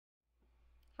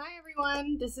Hi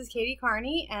everyone, this is Katie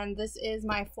Carney and this is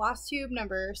my Flosstube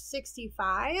number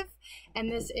 65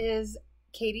 and this is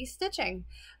Katie Stitching.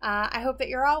 I hope that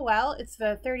you're all well. It's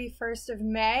the 31st of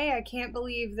May. I can't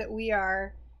believe that we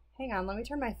are, hang on, let me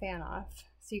turn my fan off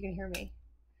so you can hear me.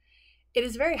 It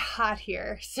is very hot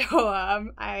here, so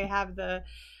I have the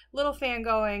little fan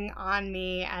going on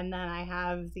me and then I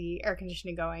have the air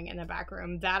conditioning going in the back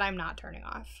room that I'm not turning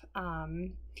off.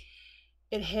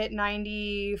 It hit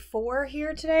 94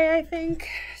 here today, I think.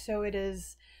 So it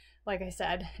is, like I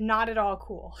said, not at all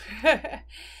cool.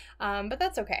 But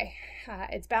that's okay.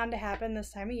 It's bound to happen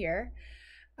this time of year.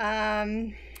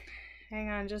 Hang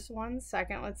on just one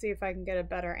second. Let's see if I can get a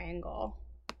better angle.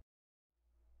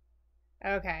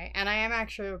 Okay, and I am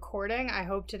actually recording. I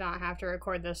hope to not have to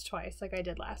record this twice like I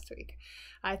did last week.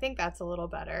 I think that's a little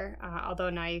better, although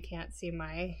now you can't see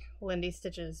my Lindy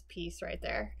Stitches piece right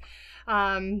there.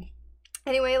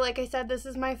 Anyway, like I said, this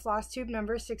is my Flosstube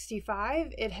number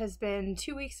 65. It has been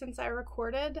 2 weeks since I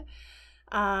recorded.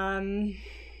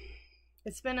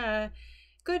 It's been a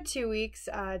good 2 weeks.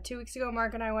 2 weeks ago,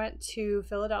 Mark and I went to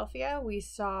Philadelphia. We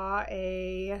saw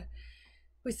the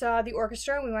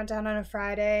orchestra. We went down on a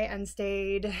Friday and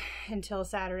stayed until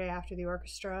Saturday after the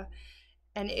orchestra.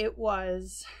 And it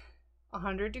was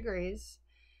 100 degrees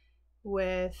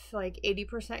with like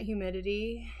 80%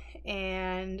 humidity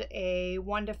and a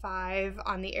 1 to 5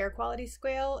 on the air quality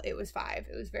scale. It was 5.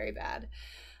 It was very bad.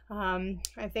 I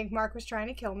think Mark was trying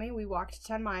to kill me. We walked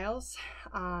 10 miles.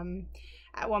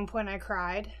 At one point I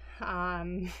cried.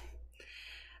 My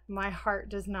heart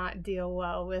does not deal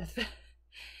well with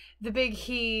the big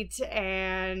heat,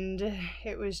 and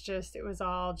it was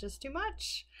all just too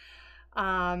much.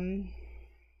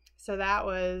 So that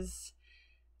was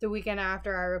the weekend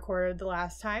after I recorded the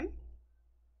last time.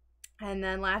 And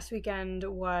then last weekend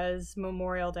was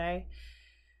Memorial Day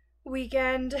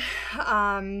weekend.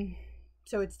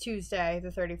 So it's Tuesday, the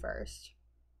 31st.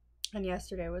 And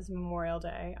yesterday was Memorial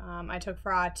Day. I took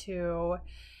Fra to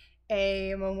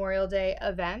a Memorial Day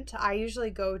event. I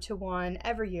usually go to one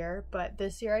every year, but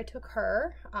this year I took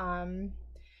her.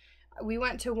 We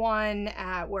went to one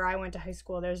at where I went to high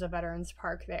school. There's a veterans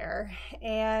park there.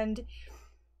 And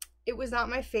it was not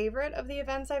my favorite of the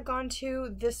events I've gone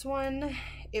to. This one,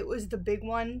 it was the big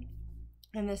one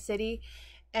in the city,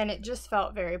 and it just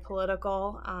felt very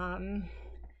political.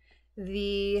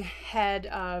 The head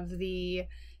of the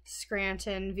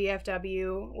Scranton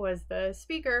VFW was the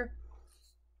speaker,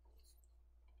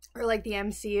 or like the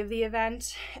MC of the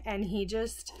event, and he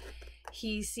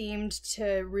seemed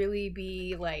to really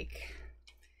be like,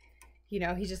 you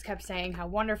know, he just kept saying how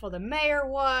wonderful the mayor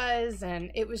was,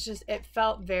 and it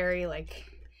felt very like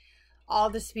all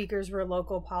the speakers were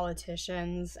local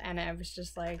politicians, and I was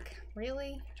just like,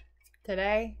 really?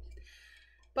 Today?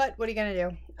 But what are you gonna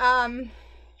do? And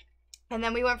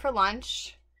then we went for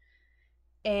lunch,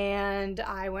 and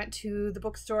I went to the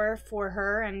bookstore for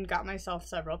her and got myself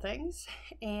several things,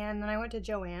 and then I went to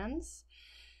Joann's.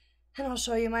 And I'll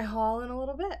show you my haul in a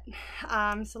little bit.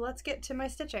 So let's get to my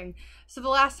stitching. So the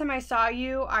last time I saw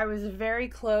you, I was very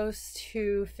close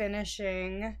to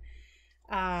finishing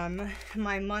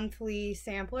my monthly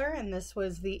sampler, and this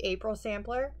was the April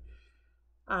sampler.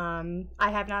 I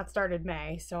have not started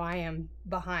May, so I am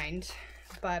behind,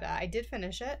 but I did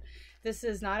finish it. This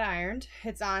is not ironed.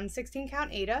 It's on 16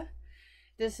 count Aida.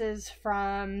 This is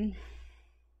from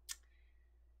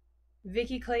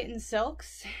Vicky Clayton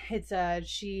Silks.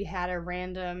 She had a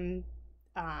random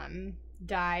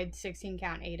dyed 16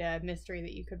 count Aida mystery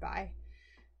that you could buy.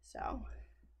 So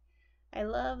I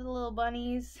love the little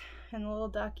bunnies and the little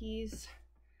duckies.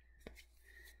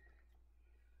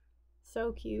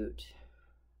 So cute.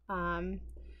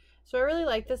 So I really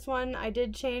like this one. I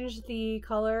did change the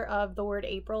color of the word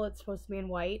April. It's supposed to be in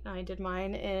white, and I did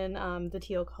mine in the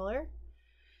teal color.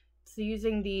 So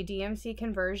using the DMC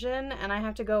conversion, and I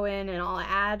have to go in and I'll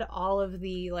add all of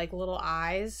the like little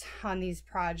eyes on these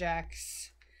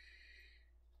projects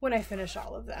when I finish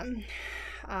all of them.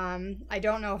 I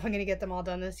don't know if I'm going to get them all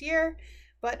done this year,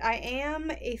 but I am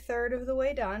 1/3 of the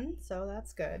way done, so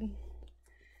that's good.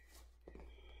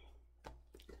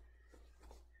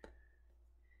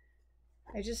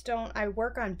 I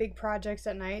work on big projects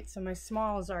at night, so my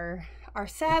smalls are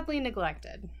sadly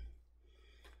neglected.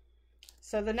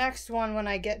 So the next one, when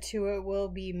I get to it, will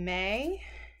be May.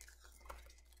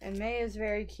 And May is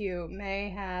very cute. May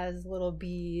has little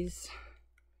bees.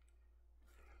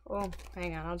 Oh,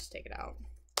 hang on, I'll just take it out.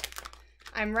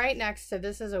 I'm right next to,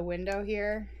 this is a window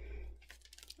here.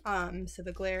 So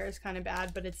the glare is kind of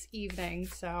bad, but it's evening,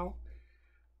 so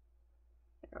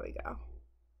there we go.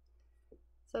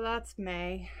 So that's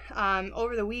May.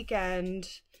 Over the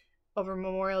weekend, over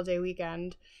Memorial Day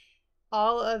weekend,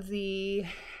 all of the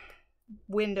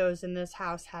windows in this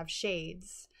house have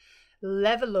shades.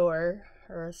 Levelor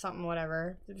or something,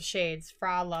 whatever. Shades.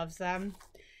 Fra loves them.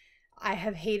 I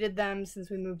have hated them since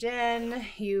we moved in.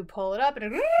 You pull it up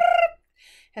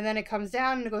and then it comes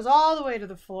down and it goes all the way to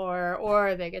the floor,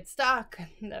 or they get stuck,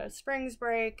 the springs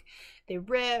break, they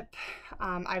rip.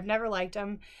 I've never liked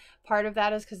them. Part of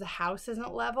that is because the house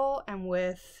isn't level, and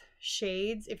with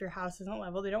shades, if your house isn't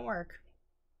level, they don't work.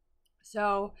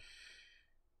 So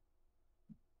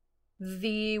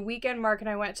the weekend Mark and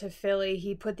I went to Philly,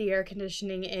 he put the air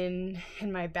conditioning in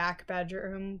my back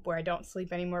bedroom where I don't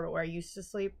sleep anymore, but where I used to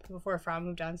sleep before Fra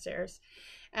moved downstairs.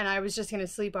 And I was just going to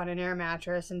sleep on an air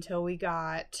mattress until we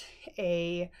got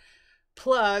a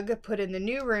plug put in the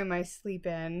new room I sleep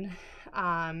in.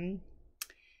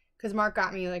 Because Mark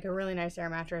got me like a really nice air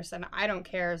mattress, and I don't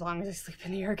care as long as I sleep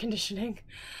in the air conditioning.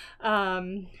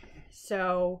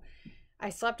 So I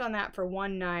slept on that for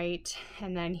one night,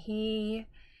 and then he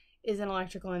is an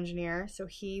electrical engineer, so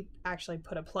he actually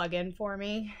put a plug in for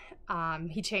me.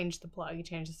 He changed the plug, he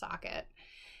changed the socket.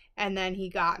 And then he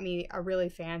got me a really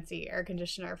fancy air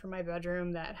conditioner for my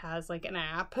bedroom that has like an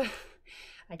app.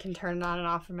 I can turn it on and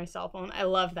off from my cell phone. I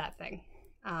love that thing.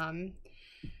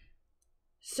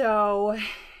 So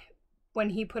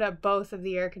when he put up both of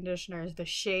the air conditioners, the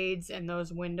shades and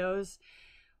those windows,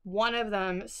 one of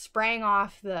them sprang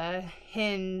off the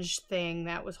hinge thing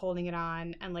that was holding it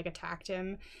on and like attacked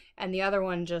him, and the other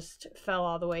one just fell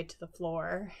all the way to the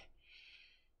floor.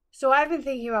 So I've been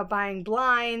thinking about buying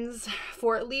blinds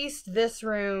for at least this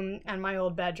room and my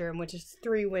old bedroom, which is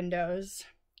 3 windows,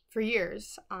 for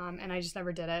years, and I just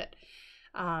never did it.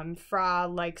 Fra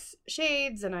likes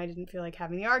shades, and I didn't feel like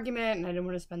having the argument, and I didn't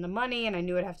want to spend the money, and I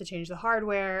knew I'd have to change the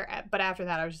hardware, but after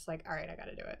that I was just like, all right, I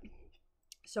gotta do it.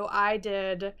 So I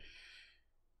did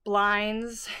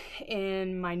blinds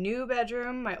in my new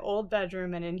bedroom, my old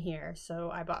bedroom, and in here.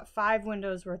 So I bought 5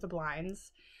 windows worth of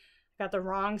blinds. Got the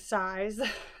wrong size,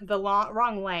 the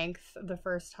wrong length the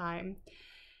first time.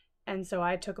 And so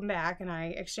I took them back and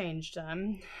I exchanged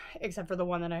them, except for the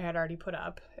one that I had already put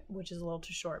up, which is a little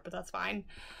too short, but that's fine.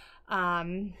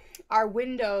 Our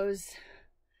windows,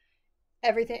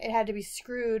 everything, it had to be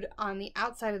screwed on the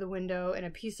outside of the window in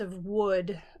a piece of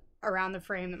wood around the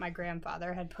frame that my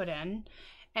grandfather had put in.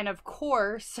 And of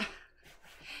course,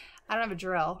 I don't have a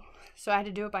drill, so I had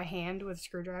to do it by hand with a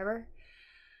screwdriver.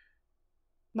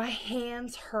 My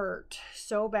hands hurt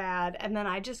so bad, and then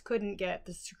I just couldn't get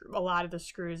a lot of the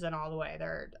screws in all the way.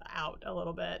 They're out a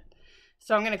little bit.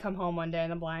 So I'm going to come home one day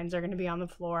and the blinds are going to be on the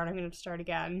floor and I'm going to start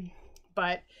again.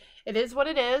 But it is what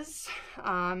it is. What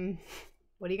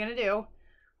are you going to do?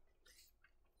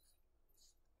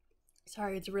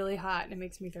 Sorry, it's really hot and it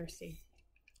makes me thirsty.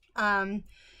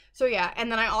 So yeah,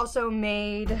 and then I also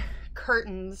made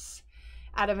curtains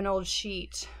out of an old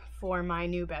sheet for my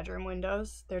new bedroom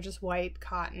windows. They're just white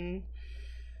cotton.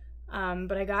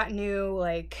 But I got new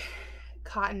like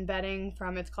cotton bedding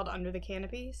from, it's called Under the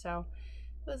Canopy. So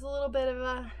it was a little bit of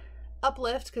a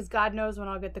uplift because God knows when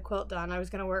I'll get the quilt done. I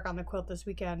was going to work on the quilt this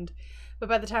weekend, but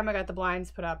by the time I got the blinds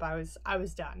put up, I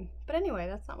was done. But anyway,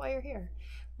 that's not why you're here.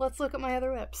 Let's look at my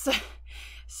other whips.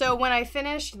 So when I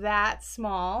finished that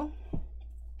small,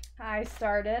 I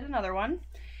started another one,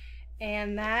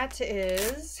 and that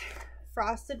is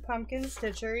Frosted Pumpkin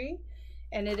Stitchery,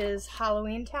 and it is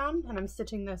Halloween Town, and I'm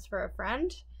stitching this for a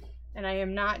friend, and I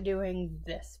am not doing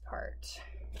this part.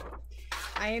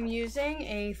 I am using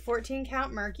a 14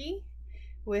 count Murky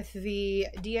with the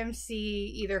DMC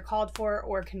either called for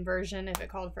or conversion if it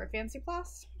called for a fancy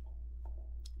floss.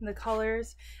 The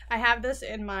colors, I have this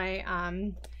in my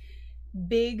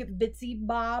big Bitsy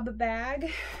Bob bag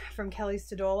from Kelly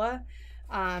Stadola.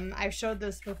 I've showed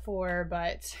this before,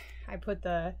 but I put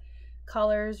the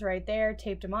colors right there,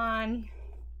 taped them on,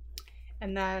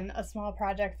 and then a small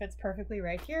project fits perfectly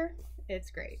right here. It's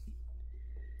great.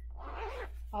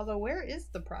 Although, where is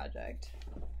the project?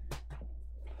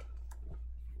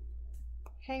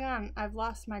 Hang on, I've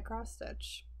lost my cross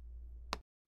stitch.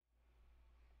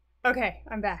 Okay,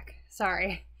 I'm back.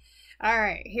 Sorry. All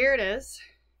right, here it is.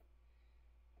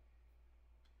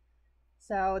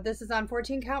 So this is on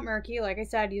 14 count Murky, like I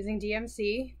said, using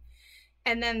DMC.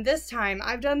 And then this time,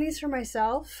 I've done these for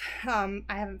myself. I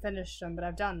haven't finished them, but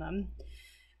I've done them.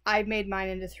 I made mine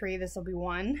into 3. This will be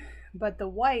 1. But the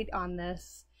white on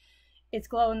this, it's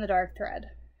glow-in-the-dark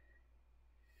thread.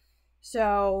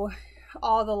 So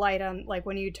all the light on, like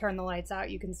when you turn the lights out,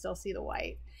 you can still see the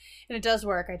white. And it does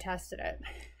work. I tested it.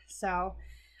 So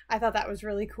I thought that was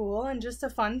really cool and just a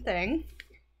fun thing.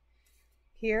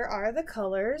 Here are the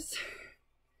colors.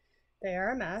 They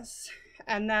are a mess.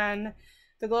 And then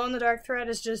The glow-in-the-dark thread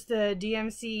is just the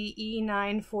DMC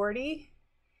E940.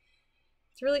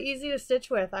 It's really easy to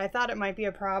stitch with. I thought it might be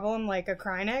a problem like a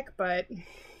Krynic, but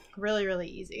really, really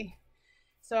easy.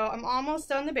 So I'm almost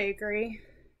done the bakery.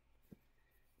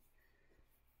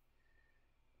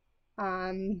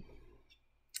 And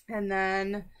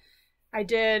then I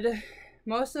did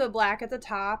most of the black at the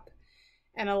top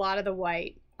and a lot of the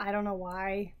white. I don't know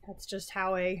why. That's just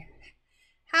how I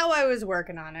was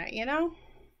working on it, you know?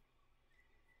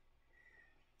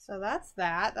 So that's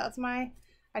that. That's my,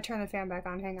 I turn the fan back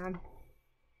on, hang on.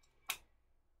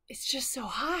 It's just so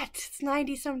hot. It's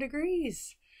 90 some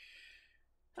degrees.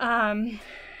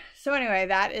 So anyway,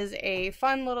 that is a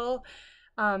fun little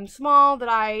small that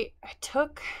I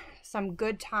took some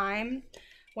good time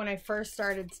when I first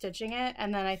started stitching it.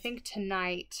 And then I think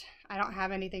tonight, I don't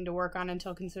have anything to work on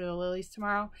until Consider the Lilies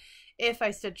tomorrow. If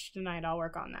I stitch tonight, I'll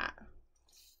work on that.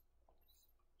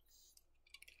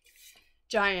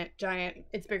 Giant,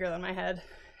 it's bigger than my head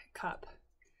cup.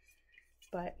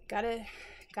 But gotta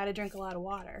drink a lot of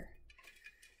water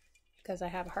because I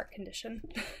have a heart condition.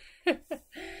 All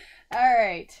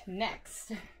right,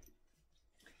 next.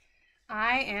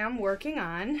 I am working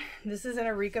on, this is an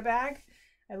Eureka bag.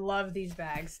 I love these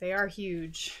bags. They are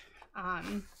huge.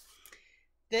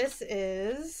 This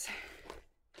is,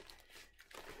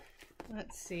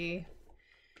 let's see,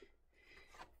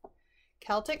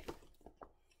 Celtic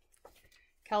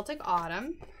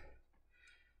Autumn.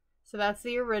 So that's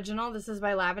the original. This is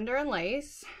by Lavender and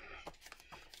Lace.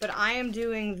 But I am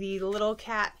doing the Little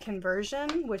Cat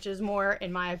conversion, which is more,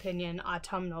 in my opinion,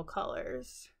 autumnal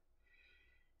colors.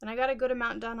 And I got a good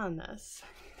amount done on this.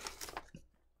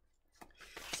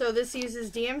 So this uses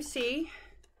DMC.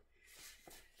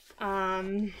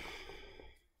 A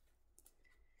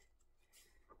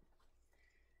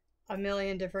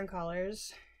million different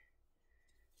colors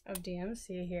of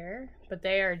DMC here. But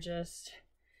they are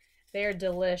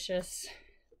delicious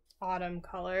autumn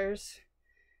colors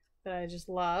that I just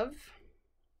love.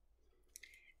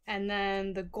 And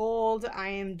then the gold, I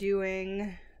am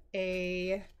doing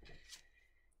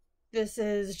this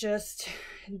is just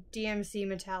DMC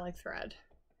metallic thread.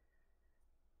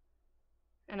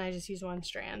 And I just use one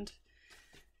strand.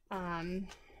 I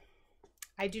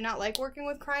do not like working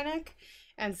with Krynic,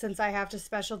 and since I have to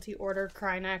specialty order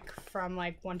Krynic from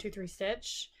like 1-2-3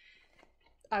 Stitch,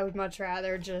 I would much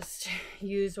rather just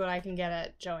use what I can get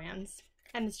at Joann's,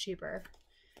 and it's cheaper.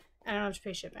 I don't have to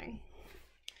pay shipping.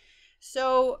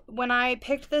 So when I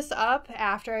picked this up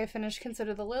after I finished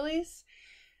Consider the Lilies,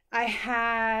 I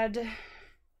had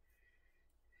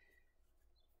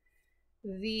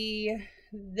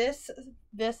this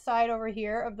side over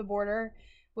here of the border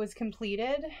was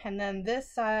completed, and then this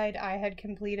side I had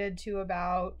completed to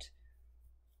about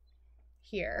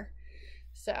here.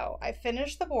 So I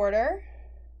finished the border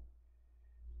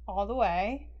all the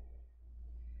way.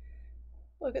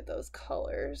 Look at those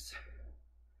colors.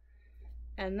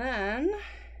 And then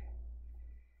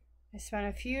I spent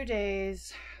a few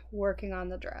days working on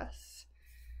the dress.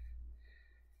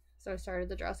 So I started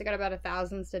the dress. I got about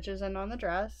 1,000 stitches in on the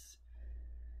dress.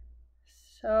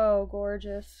 So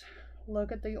gorgeous.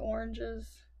 Look at the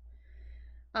oranges.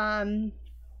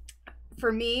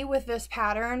 For me with this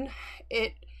pattern,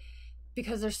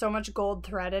 because there's so much gold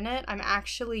thread in it, I'm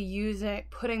actually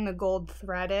putting the gold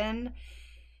thread in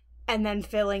and then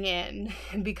filling in,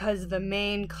 because the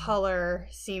main color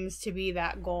seems to be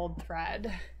that gold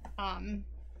thread.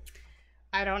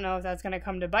 I don't know if that's going to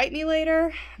come to bite me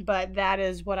later, but that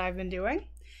is what I've been doing.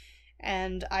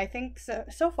 And I think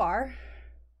so far,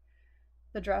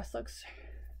 the dress looks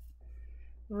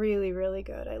really, really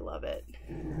good. I love it.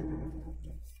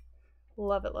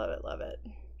 Love it, love it, love it.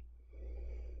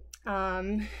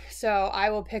 So I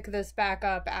will pick this back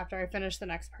up after I finish the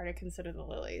next part of Consider the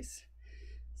Lilies.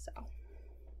 So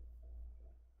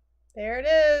there it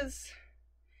is.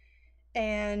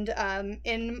 And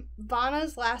in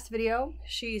Vanna's last video,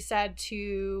 she said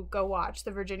to go watch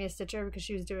the Virginia Stitcher because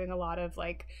she was doing a lot of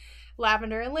like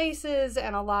lavender and laces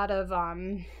and a lot of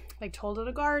like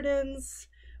Tolda Gardens,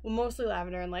 well, mostly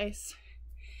lavender and lace.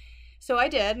 So I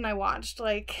did, and I watched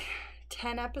like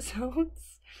 10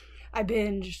 episodes. I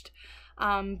binged.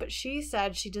 But she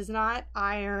said she does not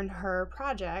iron her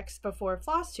projects before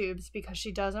Flosstubes because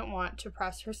she doesn't want to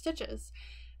press her stitches.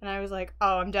 And I was like,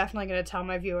 oh, I'm definitely going to tell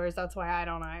my viewers that's why I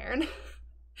don't iron.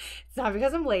 It's not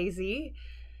because I'm lazy.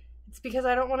 It's because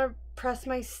I don't want to press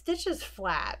my stitches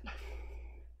flat.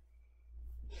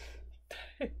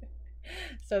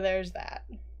 So there's that.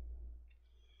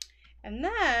 And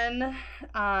then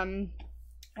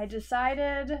I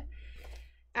decided,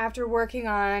 after working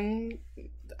on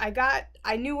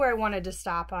I knew where I wanted to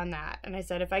stop on that. And I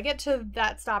said, if I get to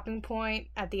that stopping point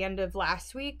at the end of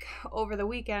last week, over the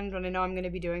weekend, when I know I'm going to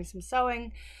be doing some sewing,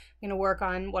 I'm going to work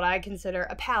on what I consider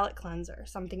a palette cleanser,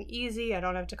 something easy. I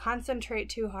don't have to concentrate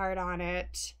too hard on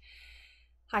it.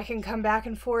 I can come back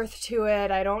and forth to it.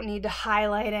 I don't need to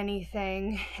highlight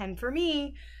anything. And for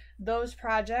me, those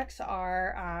projects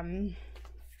are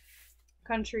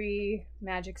Country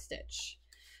Magic Stitch.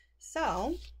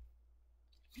 So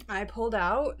I pulled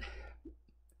out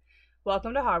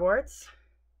Welcome to Hogwarts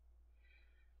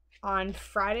on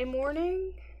Friday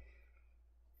morning,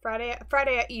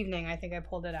 Friday evening, I think I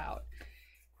pulled it out.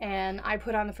 And I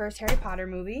put on the first Harry Potter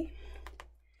movie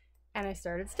and I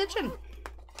started stitching.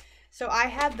 So I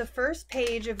had the first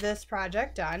page of this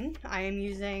project done. I am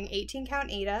using 18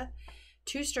 count Aida,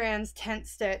 2 strands, tent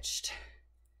stitched,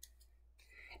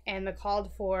 and the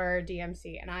called for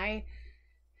DMC. And I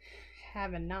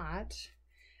have a knot.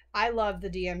 I love the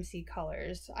DMC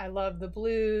colors. I love the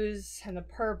blues and the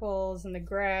purples and the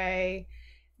gray.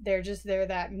 They're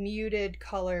that muted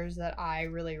colors that I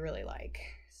really, really like.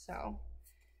 So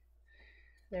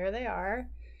there they are.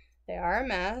 They are a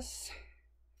mess.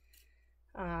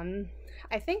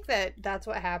 I think that's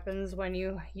what happens when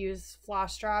you use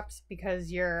floss drops,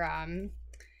 because you're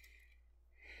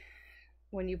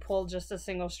when you pull just a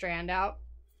single strand out.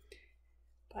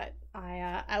 But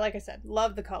I like I said,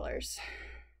 love the colors.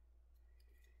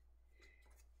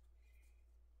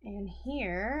 And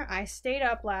here I stayed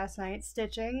up last night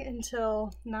stitching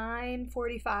until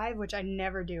 9:45, which I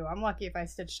never do. I'm lucky if I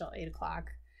stitch till 8 o'clock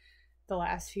the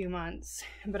last few months,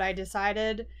 but I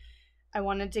decided I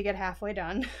wanted to get halfway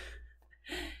done.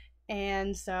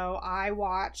 And so I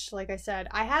watched, like I said,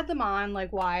 I had them on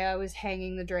like while I was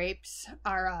hanging the drapes,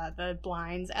 or the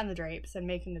blinds and the drapes and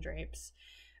making the drapes.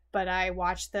 But I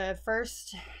watched the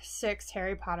first 6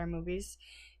 Harry Potter movies,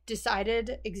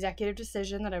 decided, executive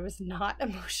decision, that I was not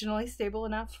emotionally stable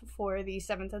enough for the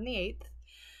 7th and the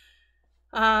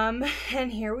 8th.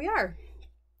 And here we are.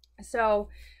 So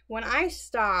when I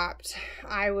stopped,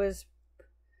 I was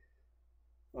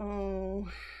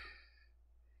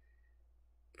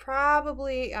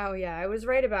probably, oh yeah, I was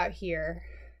right about here.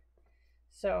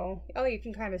 So, oh, you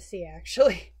can kind of see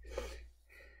actually.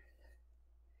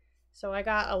 So I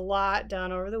got a lot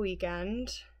done over the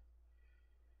weekend.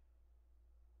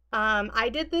 I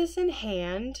did this in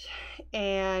hand,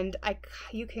 and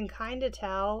you can kind of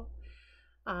tell.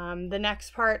 The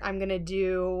next part I'm gonna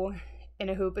do in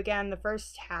a hoop again. The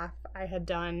first half I had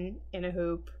done in a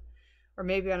hoop, or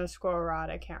maybe on a squirrel rod,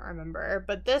 I can't remember.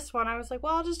 But this one I was like,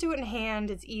 well, I'll just do it in hand,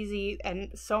 it's easy.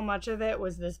 And so much of it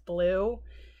was this blue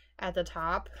at the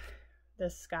top,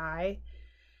 this sky.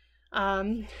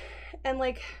 And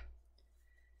like,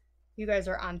 you guys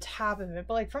are on top of it,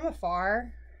 but like from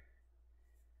afar,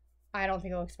 I don't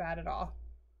think it looks bad at all.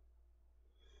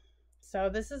 So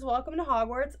this is Welcome to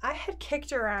Hogwarts. I had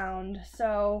kicked around,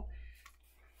 so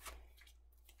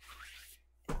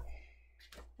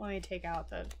let me take out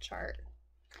the chart.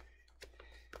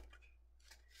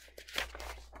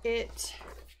 It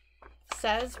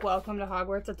says Welcome to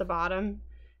Hogwarts at the bottom,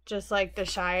 just like the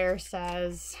Shire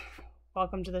says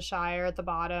Welcome to the Shire at the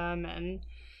bottom, and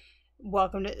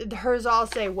welcome to, hers all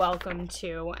say welcome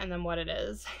to, and then what it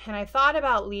is. And I thought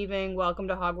about leaving Welcome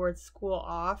to Hogwarts School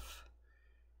off,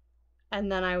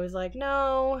 and then I was like,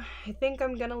 no, I think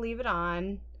I'm gonna leave it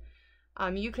on.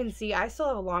 You can see I still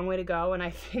have a long way to go, and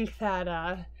I think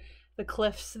that the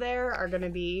cliffs there are gonna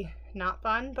be not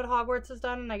fun, but Hogwarts is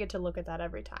done and I get to look at that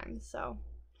every time. So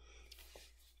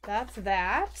that's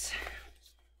that.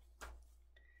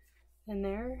 And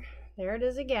there it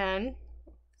is again.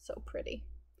 So pretty.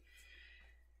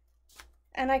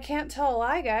 And I can't tell a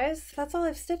lie, guys. That's all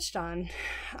I've stitched on.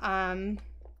 I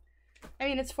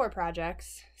mean, it's 4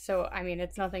 projects, so I mean,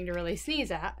 it's nothing to really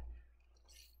sneeze at.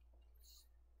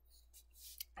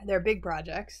 They're big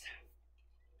projects.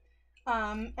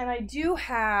 And I do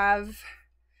have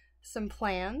some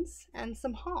plans and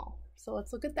some haul. So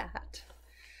let's look at that.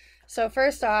 So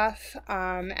first off,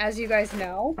 as you guys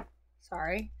know,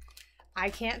 sorry, I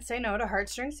can't say no to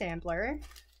Heartstring Sampler.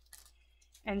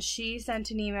 And she sent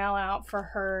an email out for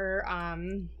her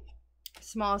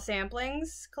small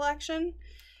samplings collection.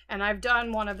 And I've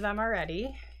done one of them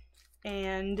already.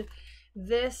 And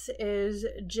this is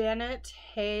Janet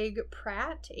Haig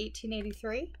Pratt,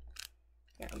 1883.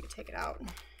 Yeah, let me take it out.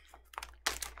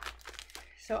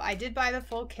 So I did buy the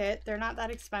full kit. They're not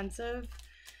that expensive,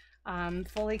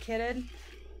 fully kitted.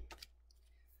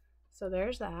 So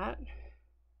there's that.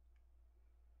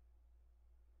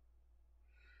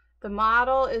 The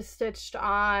model is stitched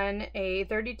on a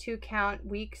 32 count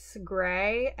Weeks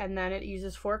gray, and then it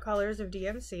uses 4 colors of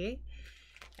DMC.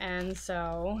 And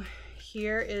so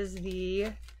here is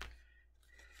the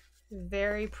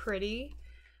very pretty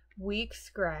Weeks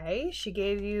gray. She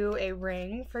gave you a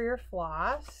ring for your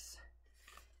floss,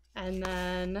 and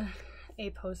then a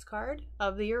postcard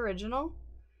of the original.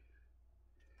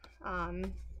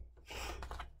 And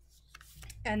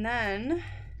then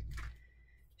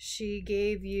she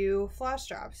gave you floss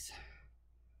drops,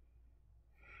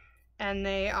 and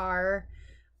they are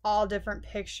all different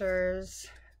pictures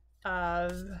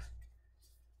of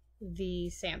the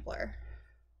sampler.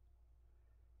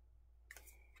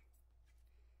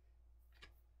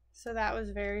 So that was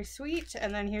very sweet.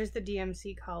 And then here's the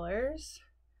DMC colors.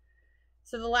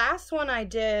 So the last one I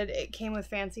did, it came with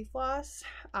fancy floss.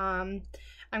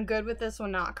 I'm good with this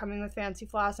one not coming with fancy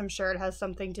floss. I'm sure it has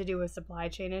something to do with supply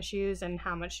chain issues and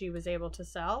how much she was able to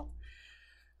sell.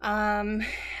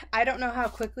 I don't know how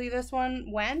quickly this one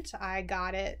went. I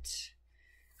got it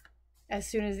as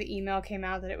soon as the email came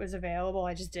out that it was available.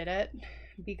 I just did it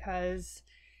because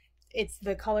it's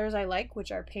the colors I like,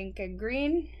 which are pink and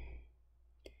green.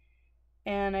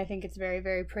 And I think it's very,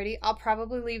 very pretty. I'll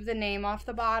probably leave the name off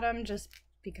the bottom just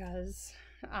because,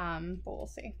 but we'll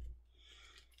see.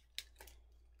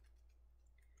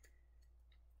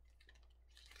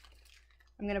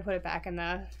 I'm going to put it back in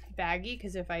the baggie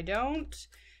because if I don't,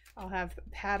 I'll have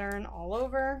pattern all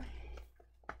over.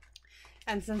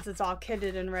 And since it's all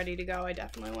kitted and ready to go, I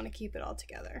definitely want to keep it all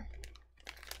together.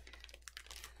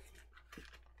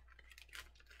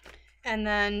 And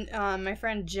then my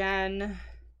friend Jen,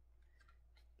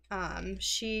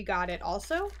 she got it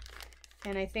also.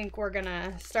 And I think we're going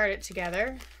to start it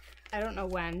together. I don't know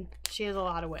when. She has a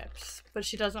lot of whips, but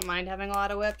she doesn't mind having a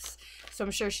lot of whips. So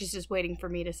I'm sure she's just waiting for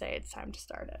me to say it's time to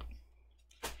start it.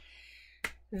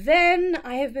 Then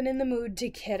I have been in the mood to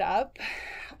kit up.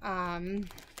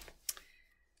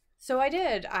 So I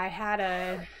did. I've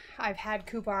had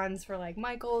coupons for like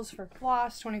Michael's for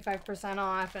floss, 25%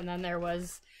 off. And then there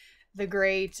was the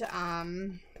great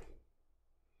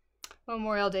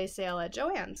Memorial Day sale at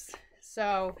Joann's.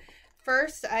 So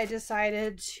first I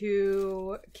decided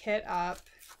to kit up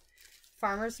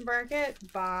Farmer's Market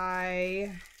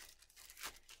by,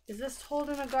 is this Told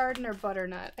in a Garden or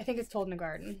Butternut? I think it's Told in a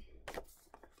Garden.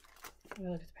 Let me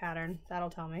look at the pattern.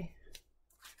 That'll tell me.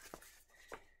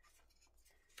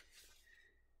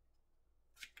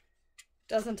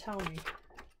 Doesn't tell me.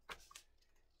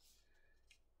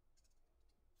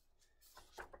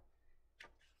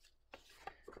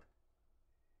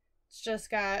 It's just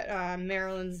got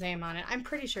Marilyn's name on it. I'm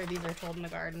pretty sure these are Told in the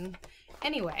Garden.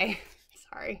 Anyway,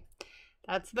 sorry.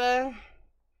 That's the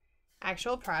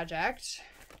actual project.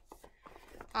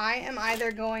 I am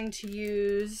either going to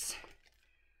use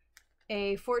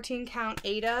a 14 count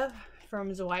Ada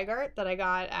from Zweigart that I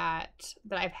got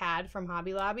that I've had from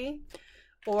Hobby Lobby,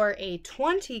 or a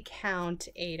 20 count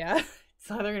Ada.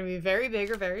 It's either going to be very big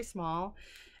or very small.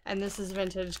 And this is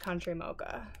Vintage Country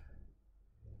Mocha.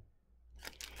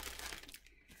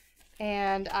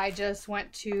 And I just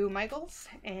went to Michael's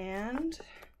and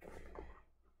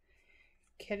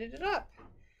kitted it up.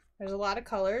 There's a lot of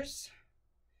colors.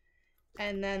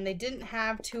 And then they didn't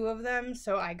have 2 of them,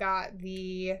 so I got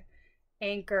the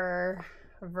Anchor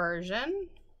version.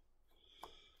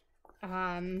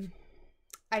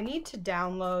 I need to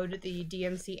download the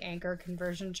DMC Anchor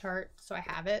conversion chart so I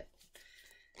have it.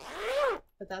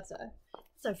 But that's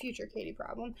a future Katie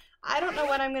problem. I don't know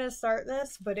when I'm going to start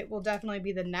this, but it will definitely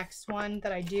be the next one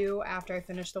that I do after I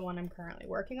finish the one I'm currently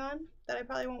working on that I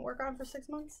probably won't work on for 6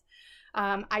 months.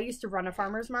 I used to run a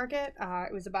farmer's market.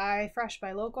 It was a buy fresh,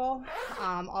 buy local.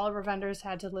 All of our vendors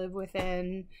had to live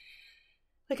within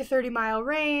like a 30-mile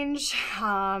range.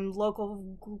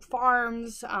 Local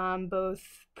farms, both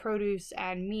produce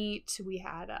and meat. We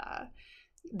had,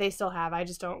 they still have, I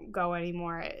just don't go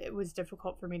anymore. It was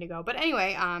difficult for me to go. But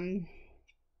anyway,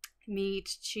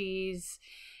 meat, cheese,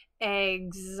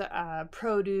 eggs,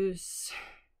 produce,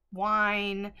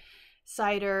 wine,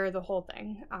 cider, the whole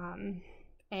thing.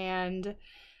 And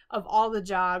of all the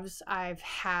jobs I've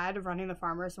had, running the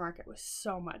farmer's market was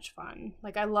so much fun.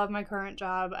 Like, I love my current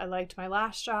job. I liked my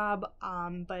last job,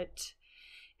 and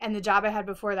the job I had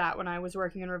before that when I was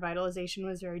working in revitalization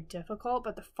was very difficult,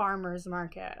 but the farmer's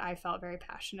market I felt very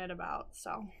passionate about.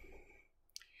 So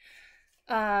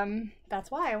that's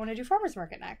why I want to do farmer's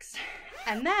market next.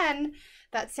 And then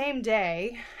that same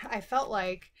day, I felt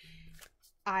like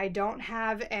I don't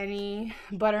have any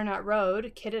Butternut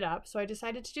Road kitted up, so I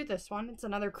decided to do this one. It's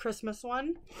another Christmas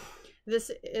one. This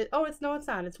is, oh, it's, no, it's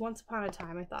not. It's Once Upon a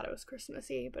Time. I thought it was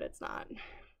Christmassy, but it's not.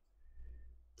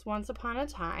 It's Once Upon a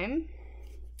Time.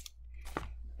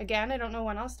 Again, I don't know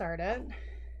when I'll start it.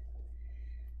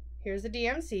 Here's the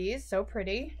DMCs, so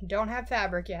pretty. Don't have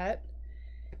fabric yet.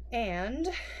 And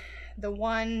the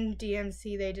one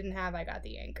DMC they didn't have, I got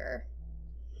the anchor.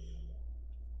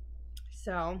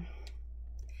 So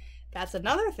that's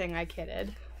another thing I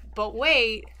kitted. But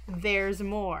wait, there's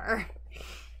more.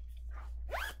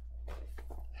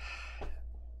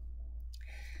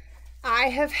 I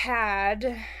have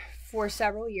had for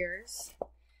several years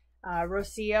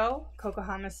Rocio,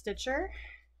 Kokohama Stitcher,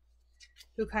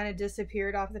 who kind of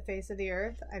disappeared off the face of the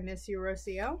earth. I miss you,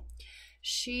 Rocio.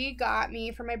 She got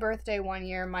me for my birthday one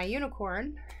year my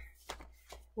unicorn,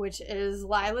 which is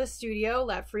Lila's Studio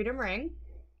Let Freedom Ring.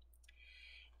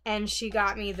 And she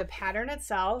got me the pattern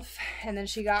itself, and then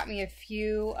she got me a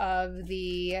few of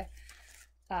the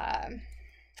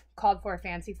called for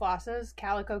fancy flosses,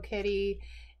 Calico Kitty,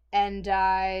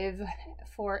 Endive,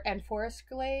 and Forest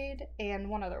Glade, and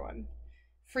one other one,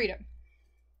 Freedom.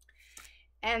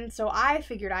 And so I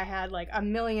figured I had like a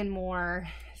million more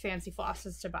fancy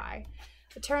flosses to buy.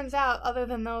 It turns out, other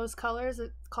than those colors,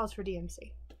 it calls for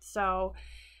DMC. So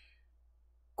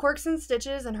Quirks and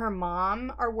Stitches and her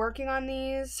mom are working on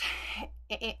these.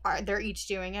 They're each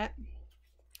doing it.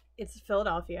 It's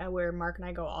Philadelphia, where Mark and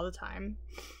I go all the time.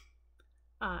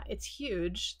 It's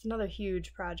huge. It's another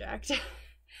huge project.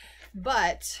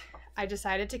 But I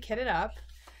decided to kit it up.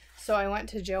 So I went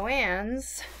to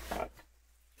Joann's.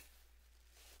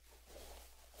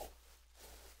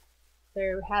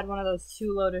 They had one of those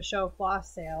too low to show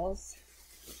floss sales.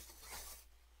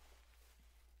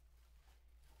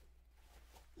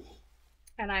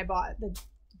 And I bought the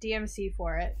DMC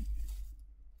for it.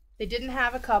 They didn't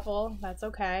have a couple. That's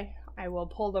okay. I will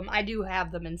pull them. I do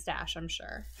have them in stash, I'm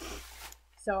sure.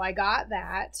 So I got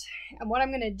that. And what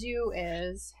I'm going to do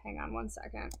is, hang on one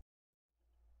second.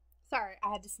 Sorry,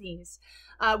 I had to sneeze.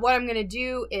 What I'm going to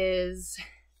do is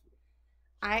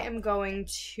I am going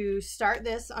to start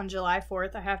this on July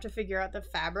 4th. I have to figure out the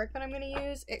fabric that I'm going to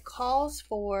use. It calls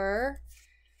for,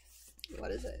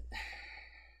 what is it?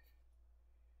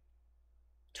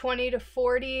 20 to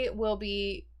 40 will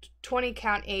be 20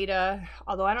 count Aida,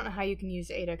 although I don't know how you can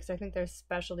use Aida because I think there's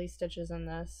specialty stitches in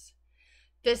this.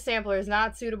 This sampler is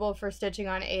not suitable for stitching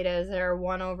on Aidas. There are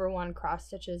 1/1 cross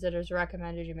stitches. It is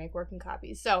recommended you make working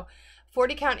copies. So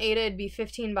 40 count Aida, it'd be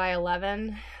 15 by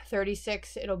 11.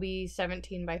 36, it'll be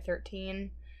 17 by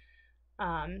 13.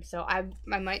 So I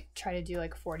might try to do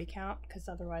like 40 count because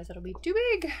otherwise it'll be too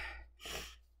big.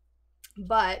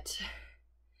 But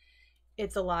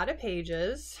it's a lot of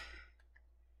pages.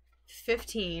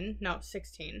 16.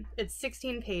 It's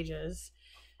 16 pages.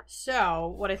 So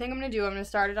what I think I'm going to do, I'm going to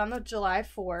start it on the July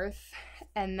 4th.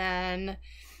 And then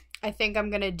I think I'm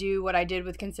going to do what I did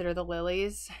with Consider the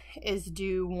Lilies, is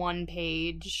do one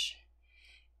page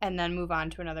and then move on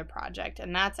to another project.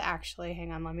 And that's actually,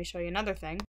 hang on, let me show you another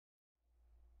thing.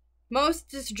 Most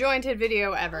disjointed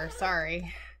video ever,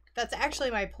 sorry. That's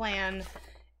actually my plan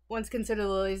once Consider the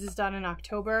Lilies is done in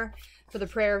October for the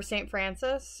Prayer of St.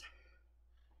 Francis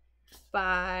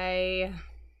by,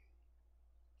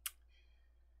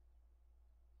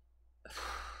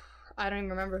 I don't even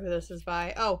remember who this is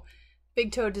by. Oh,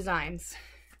 Big Toe Designs.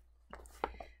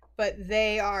 But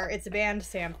it's a band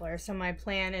sampler, so my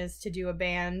plan is to do a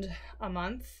band a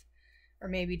month, or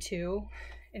maybe 2,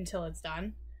 until it's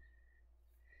done.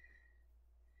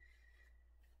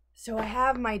 So I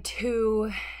have my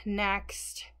 2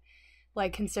 next,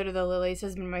 like Consider the Lilies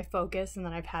has been my focus, and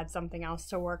then I've had something else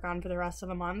to work on for the rest of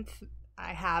the month.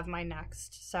 I have my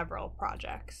next several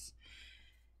projects.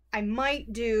 I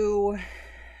might do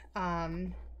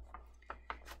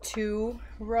 2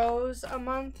 rows a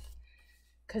month,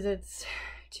 because it's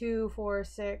 2, 4,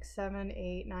 6, 7,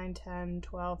 8, 9, 10,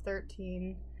 12,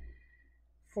 13,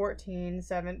 14,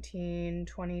 17,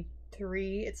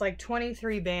 23. It's like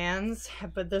 23 bands,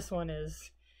 but this one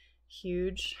is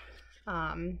huge.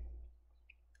 That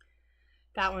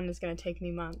one is going to take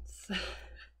me months.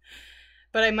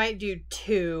 But I might do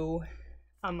 2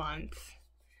 a month.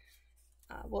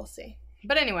 We'll see.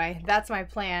 But anyway, that's my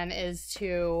plan,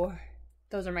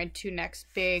 those are my 2 next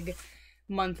big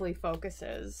monthly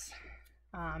focuses.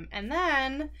 And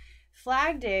then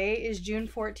Flag Day is June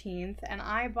 14th, and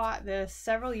I bought this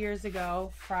several years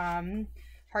ago from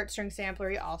Heartstring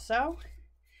Samplery also.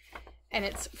 And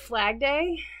it's Flag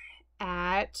Day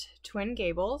at Twin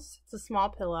Gables. It's a small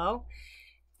pillow.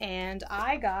 And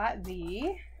I got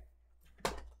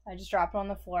I just dropped it on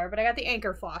the floor, but I got the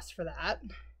anchor floss for that.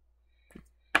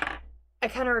 I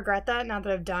kind of regret that now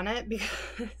that I've done it, because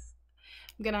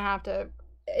I'm going to have to,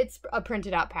 it's a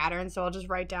printed out pattern, so I'll just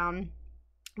write down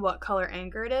what color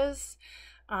anchor it is.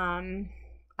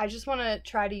 I just want to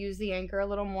try to use the anchor a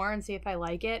little more and see if I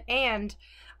like it. And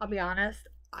I'll be honest,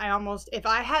 if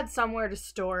I had somewhere to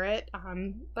store it,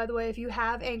 by the way, if you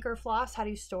have anchor floss, how do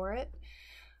you store it?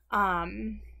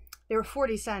 They were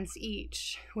 40 cents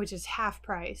each, which is half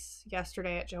price.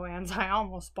 Yesterday at Joann's, I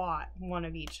almost bought one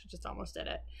of each, just almost did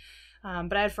it.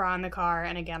 But I had Fra in the car,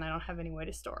 and again, I don't have any way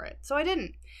to store it, so I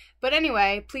didn't. But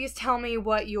anyway, please tell me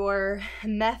what your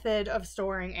method of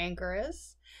storing anchor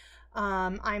is.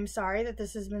 I'm sorry that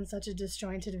this has been such a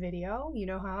disjointed video. You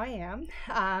know how I am.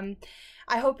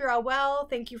 I hope you're all well.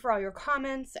 Thank you for all your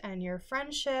comments and your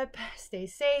friendship. Stay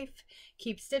safe.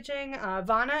 Keep stitching.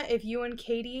 Vanna, if you and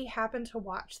Katie happen to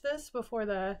watch this before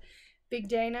the big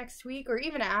day next week, or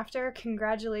even after,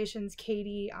 congratulations,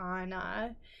 Katie,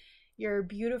 on your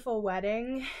beautiful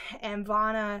wedding. And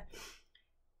Vanna,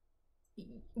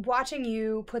 watching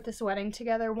you put this wedding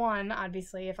together, one,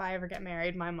 obviously, if I ever get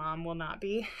married, my mom will not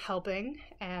be helping,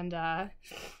 and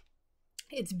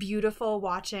it's beautiful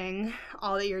watching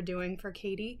all that you're doing for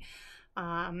Katie.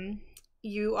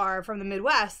 You are from the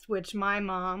Midwest, which my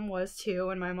mom was too,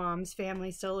 and my mom's family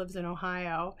still lives in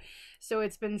Ohio, so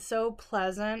it's been so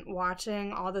pleasant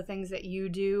watching all the things that you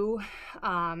do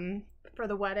for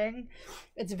the wedding.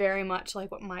 It's very much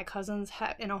like what my cousins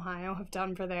in Ohio have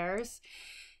done for theirs.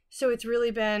 So it's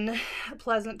really been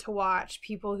pleasant to watch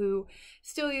people who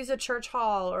still use a church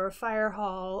hall or a fire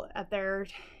hall at their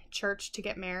church to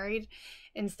get married,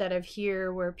 instead of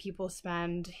here where people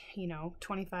spend, you know,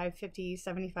 $25,000,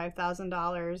 $50,000,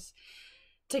 $75,000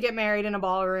 to get married in a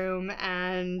ballroom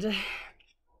and,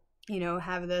 you know,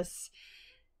 have this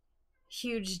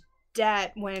huge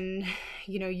debt when,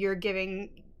 you know,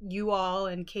 you all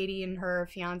and Katie and her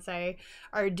fiance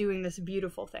are doing this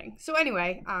beautiful thing. So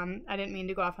anyway, I didn't mean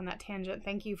to go off on that tangent.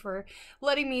 Thank you for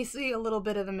letting me see a little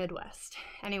bit of the Midwest.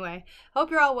 Anyway,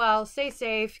 hope you're all well. Stay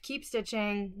safe. Keep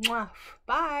stitching. Mwah.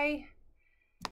 Bye.